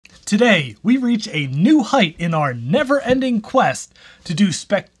Today, we reach a new height in our never-ending quest to do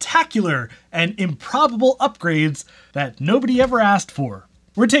spectacular and improbable upgrades that nobody ever asked for.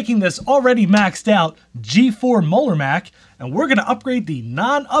 We're taking this already maxed out G4 Molar Mac, and we're going to upgrade the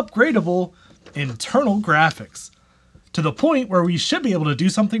non-upgradable internal graphics to the point where we should be able to do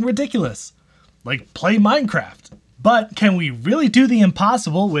something ridiculous, like play Minecraft. But can we really do the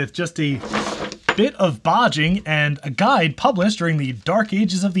impossible with just a bit of bodging and a guide published during the dark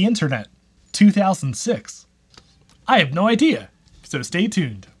ages of the internet, 2006? I have no idea, so stay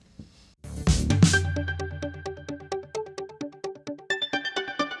tuned.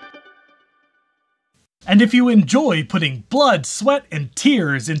 And if you enjoy putting blood, sweat, and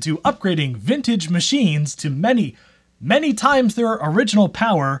tears into upgrading vintage machines to many, many times their original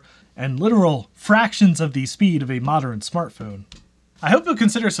power and literal fractions of the speed of a modern smartphone, I hope you'll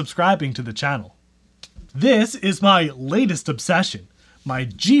consider subscribing to the channel. This is my latest obsession, my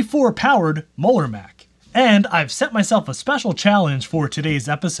G4 powered Molar Mac. And I've set myself a special challenge for today's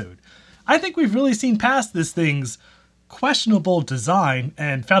episode. I think we've really seen past this thing's questionable design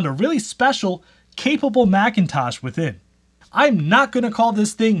and found a really special, capable Macintosh within. I'm not going to call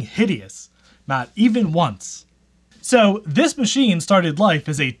this thing hideous, not even once. So this machine started life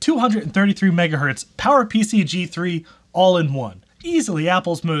as a 233 MHz PowerPC G3 all-in-one, easily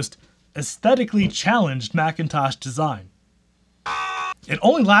Apple's most aesthetically challenged Macintosh design. It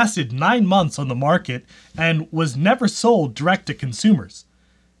only lasted 9 months on the market and was never sold direct to consumers,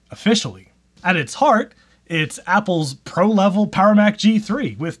 officially. At its heart, it's Apple's pro-level Power Mac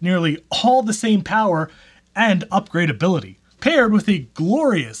G3 with nearly all the same power and upgradability, paired with a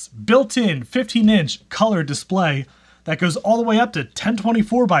glorious built-in 15-inch color display that goes all the way up to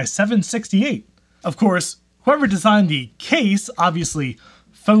 1024 by 768. Of course, whoever designed the case obviously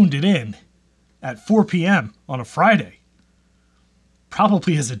phoned it in at 4 p.m. on a Friday.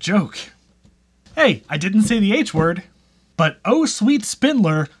 Probably as a joke. Hey, I didn't say the H word. But oh sweet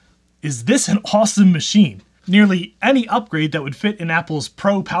Spindler, is this an awesome machine. Nearly any upgrade that would fit in Apple's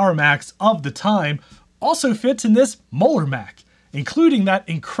Pro Power Macs of the time also fits in this Molar Mac, including that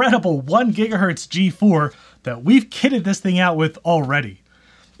incredible 1 GHz G4 that we've kitted this thing out with already.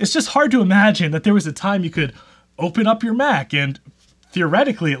 It's just hard to imagine that there was a time you could open up your Mac and,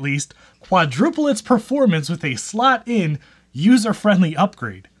 theoretically at least, quadruple its performance with a slot-in, user-friendly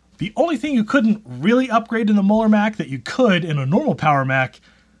upgrade. The only thing you couldn't really upgrade in the Molar Mac that you could in a normal Power Mac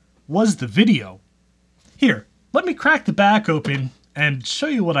was the video. Here, let me crack the back open and show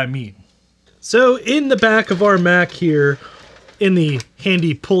you what I mean. So in the back of our Mac here, in the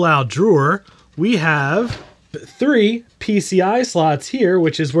handy pull-out drawer, we have 3 PCI slots here,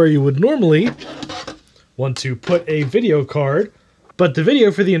 which is where you would normally want to put a video card. But the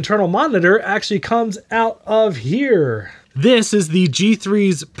video for the internal monitor actually comes out of here. This is the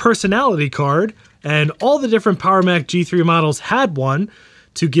G3's personality card, and all the different Power Mac G3 models had one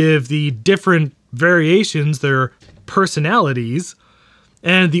to give the different variations their personalities.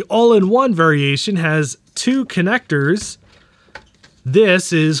 And the all-in-one variation has 2 connectors.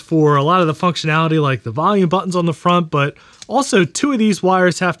 This is for a lot of the functionality like the volume buttons on the front, but also 2 of these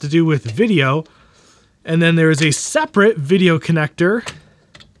wires have to do with video. And then there is a separate video connector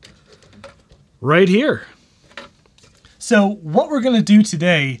right here. So what we're going to do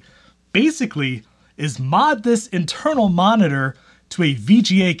today basically is mod this internal monitor to a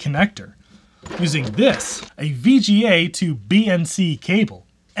VGA connector using this, a VGA to BNC cable.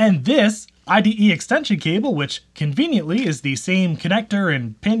 And this IDE extension cable, which conveniently is the same connector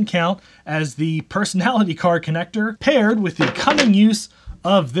and pin count as the personality card connector, paired with the coming use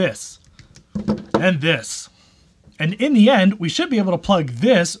of this. And this. And in the end, we should be able to plug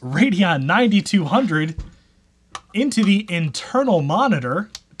this Radeon 9200 into the internal monitor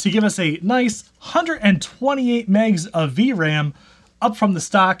to give us a nice 128 megs of VRAM up from the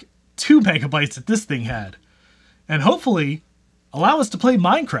stock 2 megabytes that this thing had. And hopefully allow us to play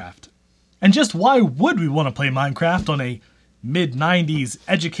Minecraft. And just why would we want to play Minecraft on a mid-90s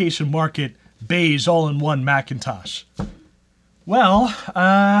education market beige all-in-one Macintosh? Well,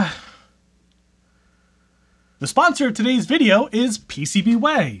 the sponsor of today's video is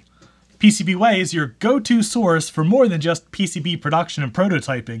PCBWay. PCBWay is your go-to source for more than just PCB production and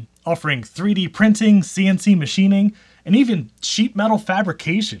prototyping, offering 3D printing, CNC machining, and even sheet metal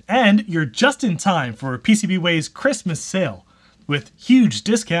fabrication. And you're just in time for PCBWay's Christmas sale, with huge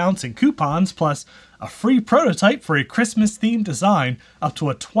discounts and coupons, plus a free prototype for a Christmas-themed design up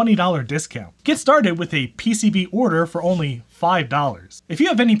to a $20 discount. Get started with a PCB order for only $5. If you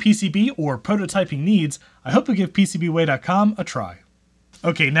have any PCB or prototyping needs, I hope you'll give PCBWay.com a try.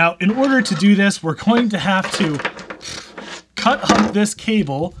 Okay, now in order to do this, we're going to have to cut up this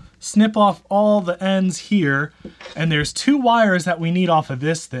cable snip off all the ends here, and there's 2 wires that we need off of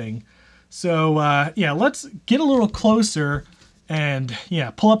this thing. So yeah, let's get a little closer and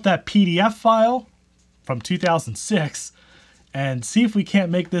yeah, pull up that PDF file from 2006 and see if we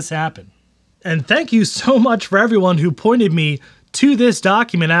can't make this happen. And thank you so much for everyone who pointed me to this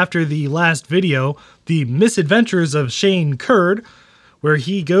document after the last video, The Misadventures of Shane Curd, where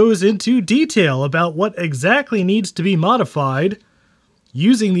he goes into detail about what exactly needs to be modified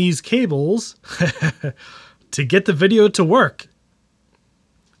using these cables to get the video to work.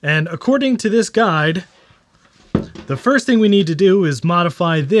 And according to this guide, the first thing we need to do is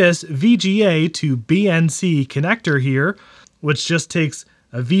modify this VGA to BNC connector here, which just takes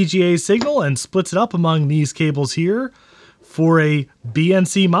a VGA signal and splits it up among these cables here for a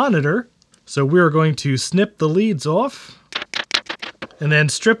BNC monitor. So we're going to snip the leads off and then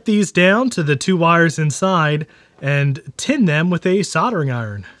strip these down to the 2 wires inside and tin them with a soldering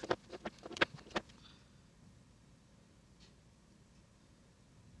iron.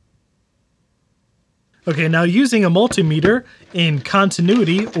 Okay, now using a multimeter in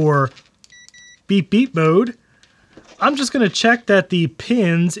continuity or beep beep mode, I'm just going to check that the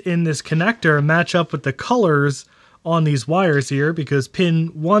pins in this connector match up with the colors on these wires here, because pin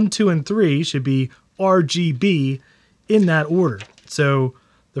 1, 2, and 3 should be RGB in that order. So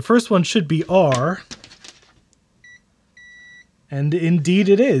the first one should be R, and indeed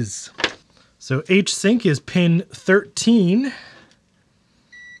it is. So H sync is pin 13.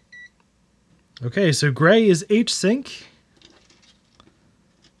 Okay, so gray is H sync.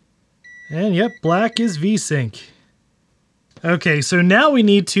 And yep, black is V sync. Okay, so now we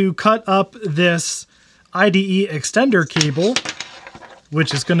need to cut up this IDE extender cable,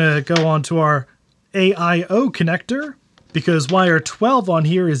 which is going to go onto our AIO connector, because wire 12 on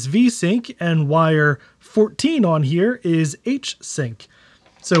here is V sync and wire 14 on here is H sync.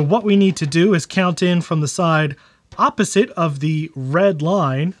 So what we need to do is count in from the side opposite of the red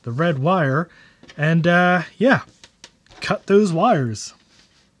line, the red wire, and yeah, cut those wires.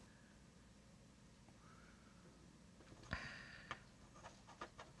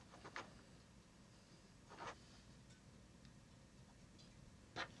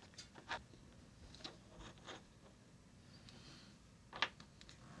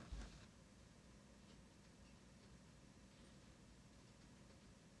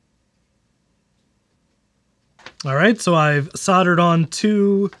 All right, so I've soldered on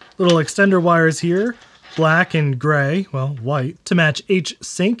 2 little extender wires here, black and gray, well, white, to match H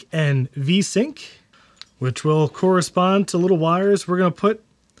sync and V sync, which will correspond to little wires we're going to put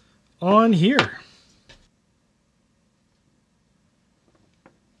on here.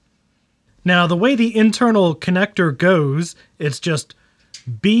 Now, the way the internal connector goes, it's just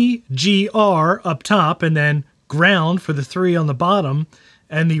BGR up top and then ground for the 3 on the bottom.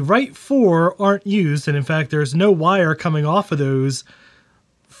 And the right 4 aren't used, and in fact, there's no wire coming off of those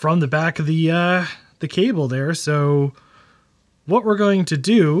from the back of the cable there. So what we're going to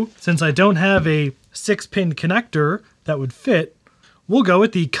do, since I don't have a 6-pin connector that would fit, we'll go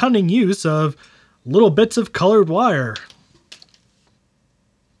with the cunning use of little bits of colored wire.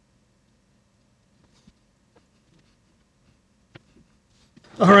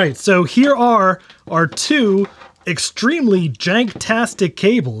 All right, so here are our 2 extremely janktastic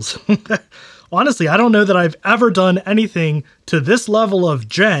cables. Honestly, I don't know that I've ever done anything to this level of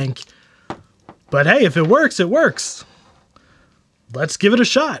jank, but hey, if it works, it works. Let's give it a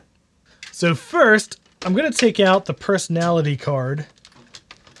shot. So first, I'm going to take out the personality card.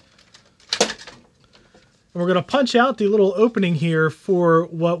 And we're going to punch out the little opening here for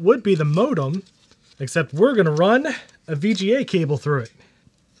what would be the modem, except we're going to run a VGA cable through it.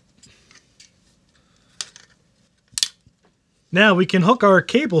 Now we can hook our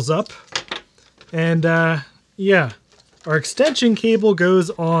cables up, and yeah, our extension cable goes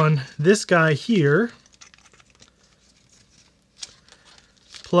on this guy here,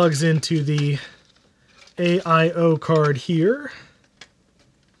 plugs into the AIO card here.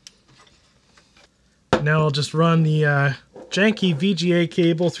 Now I'll just run the janky VGA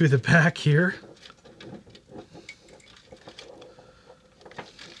cable through the back here.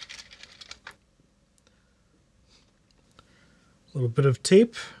 A little bit of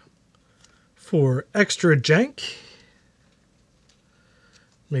tape for extra jank.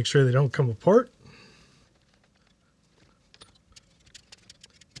 Make sure they don't come apart.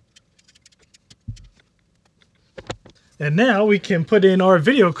 And now we can put in our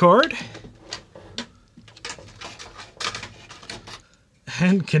video card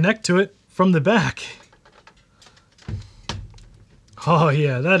and connect to it from the back. Oh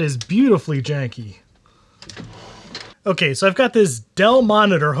yeah, that is beautifully janky. Okay, so I've got this Dell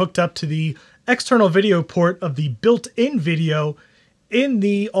monitor hooked up to the external video port of the built-in video in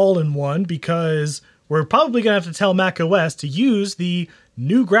the all-in-one because we're probably going to have to tell macOS to use the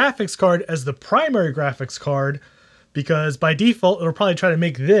new graphics card as the primary graphics card because by default it'll probably try to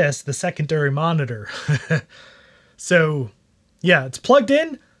make this the secondary monitor. So yeah, it's plugged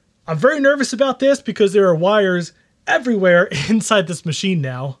in. I'm very nervous about this because there are wires everywhere inside this machine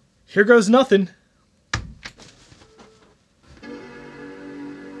now. Here goes nothing.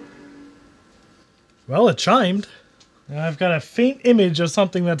 Well, it chimed. I've got a faint image of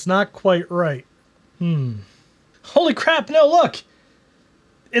something that's not quite right. Holy crap, no, look!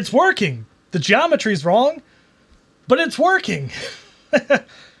 It's working! The geometry's wrong, but it's working!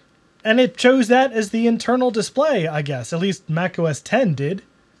 And it chose that as the internal display, I guess. At least macOS 10 did.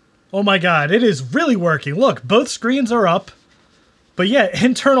 Oh my god, it is really working. Look, both screens are up. But yeah,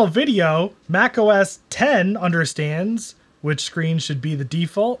 internal video, macOS 10 understands which screen should be the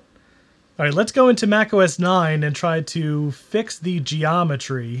default. Alright, let's go into macOS 9 and try to fix the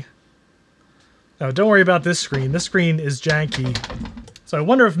geometry. Oh, don't worry about this screen. This screen is janky. So I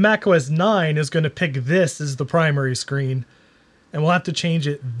wonder if macOS 9 is going to pick this as the primary screen. And we'll have to change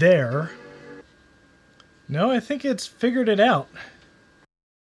it there. No, I think it's figured it out.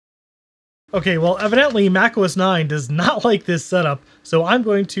 Okay, well, evidently macOS 9 does not like this setup, so I'm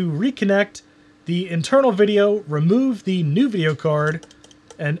going to reconnect the internal video, remove the new video card,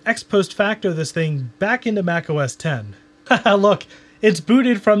 and ex post facto this thing back into macOS 10. Look, it's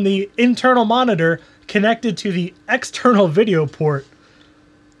booted from the internal monitor connected to the external video port.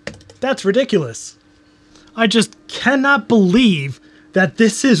 That's ridiculous. I just cannot believe that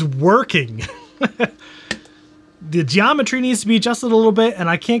this is working. The geometry needs to be adjusted a little bit, and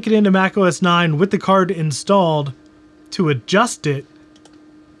I can't get into macOS 9 with the card installed to adjust it.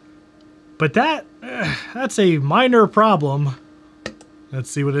 But that's a minor problem. Let's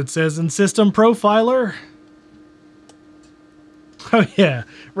see what it says in System Profiler. Oh yeah,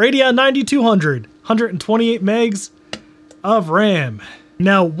 Radeon 9200, 128 megs of RAM.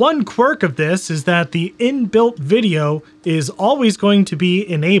 Now, one quirk of this is that the inbuilt video is always going to be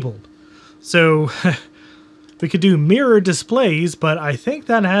enabled. So we could do mirror displays, but I think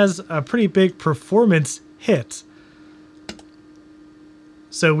that has a pretty big performance hit.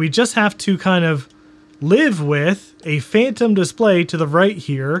 So we just have to kind of live with a phantom display to the right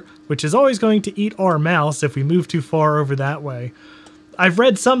here, which is always going to eat our mouse if we move too far over that way. I've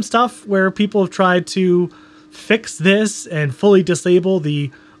read some stuff where people have tried to fix this and fully disable the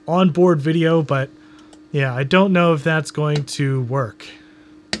onboard video, but yeah, I don't know if that's going to work.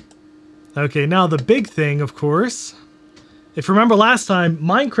 Okay, now the big thing, of course, if you remember last time,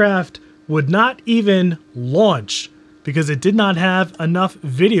 Minecraft would not even launch because it did not have enough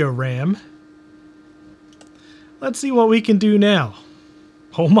video RAM. Let's see what we can do now.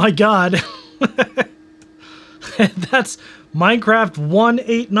 Oh my god. That's Minecraft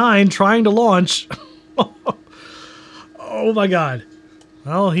 189 trying to launch. Oh my god.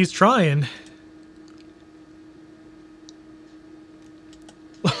 Well, he's trying.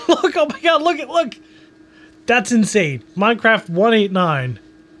 Look, oh my god, look. That's insane. Minecraft 189.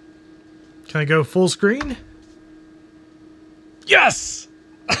 Can I go full screen? Yes!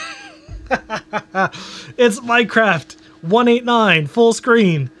 It's Minecraft 189 full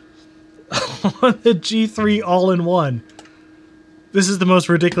screen on the G3 all-in-one. This is the most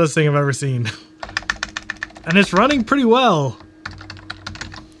ridiculous thing I've ever seen. And it's running pretty well.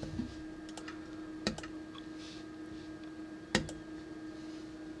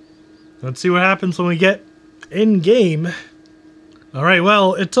 Let's see what happens when we get in-game. Alright,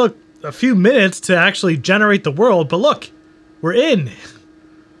 well, it took a few minutes to actually generate the world, but look, we're in.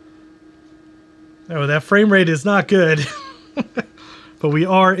 Oh, that frame rate is not good. But we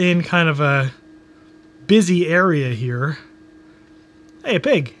are in kind of a busy area here. Hey, a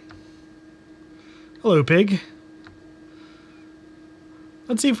pig. Hello, pig.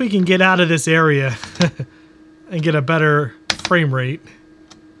 Let's see if we can get out of this area and get a better frame rate.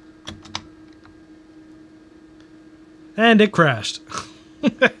 And it crashed.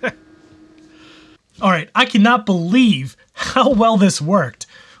 Alright, I cannot believe how well this worked.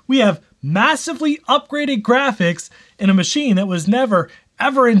 We have massively upgraded graphics in a machine that was never,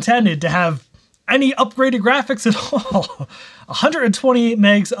 ever intended to have any upgraded graphics at all. 128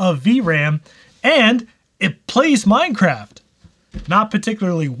 megs of VRAM, and it plays Minecraft. Not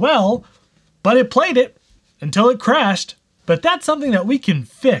particularly well, but it played it until it crashed. But that's something that we can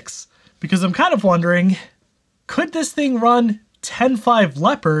fix, because I'm kind of wondering, could this thing run 10.5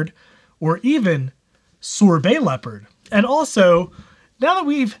 Leopard or even Sorbet Leopard? And also, now that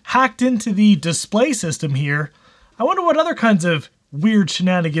we've hacked into the display system here, I wonder what other kinds of weird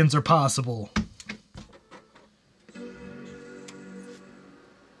shenanigans are possible.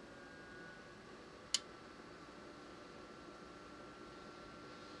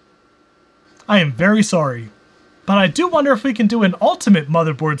 I am very sorry, but I do wonder if we can do an ultimate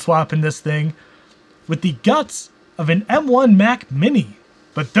motherboard swap in this thing with the guts of an M1 Mac Mini.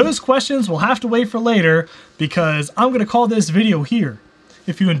 But those questions will have to wait for later because I'm going to call this video here.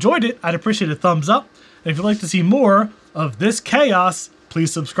 If you enjoyed it, I'd appreciate a thumbs up. And if you'd like to see more of this chaos,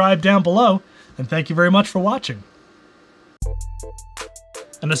 please subscribe down below. And thank you very much for watching.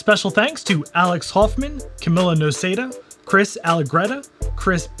 And a special thanks to Alex Hoffman, Camilla Noseda, Chris Allegretta,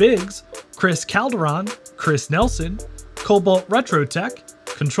 Chris Biggs, Chris Calderon, Chris Nelson, Cobalt Retrotech,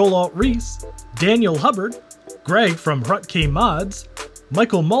 Control-Alt-Reese, Daniel Hubbard, Greg from Hrutk Mods,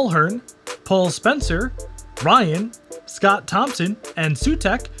 Michael Mulhern, Paul Spencer, Ryan, Scott Thompson, and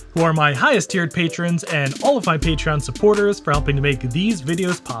Sutek, who are my highest tiered patrons and all of my Patreon supporters for helping to make these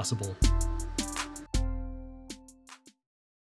videos possible.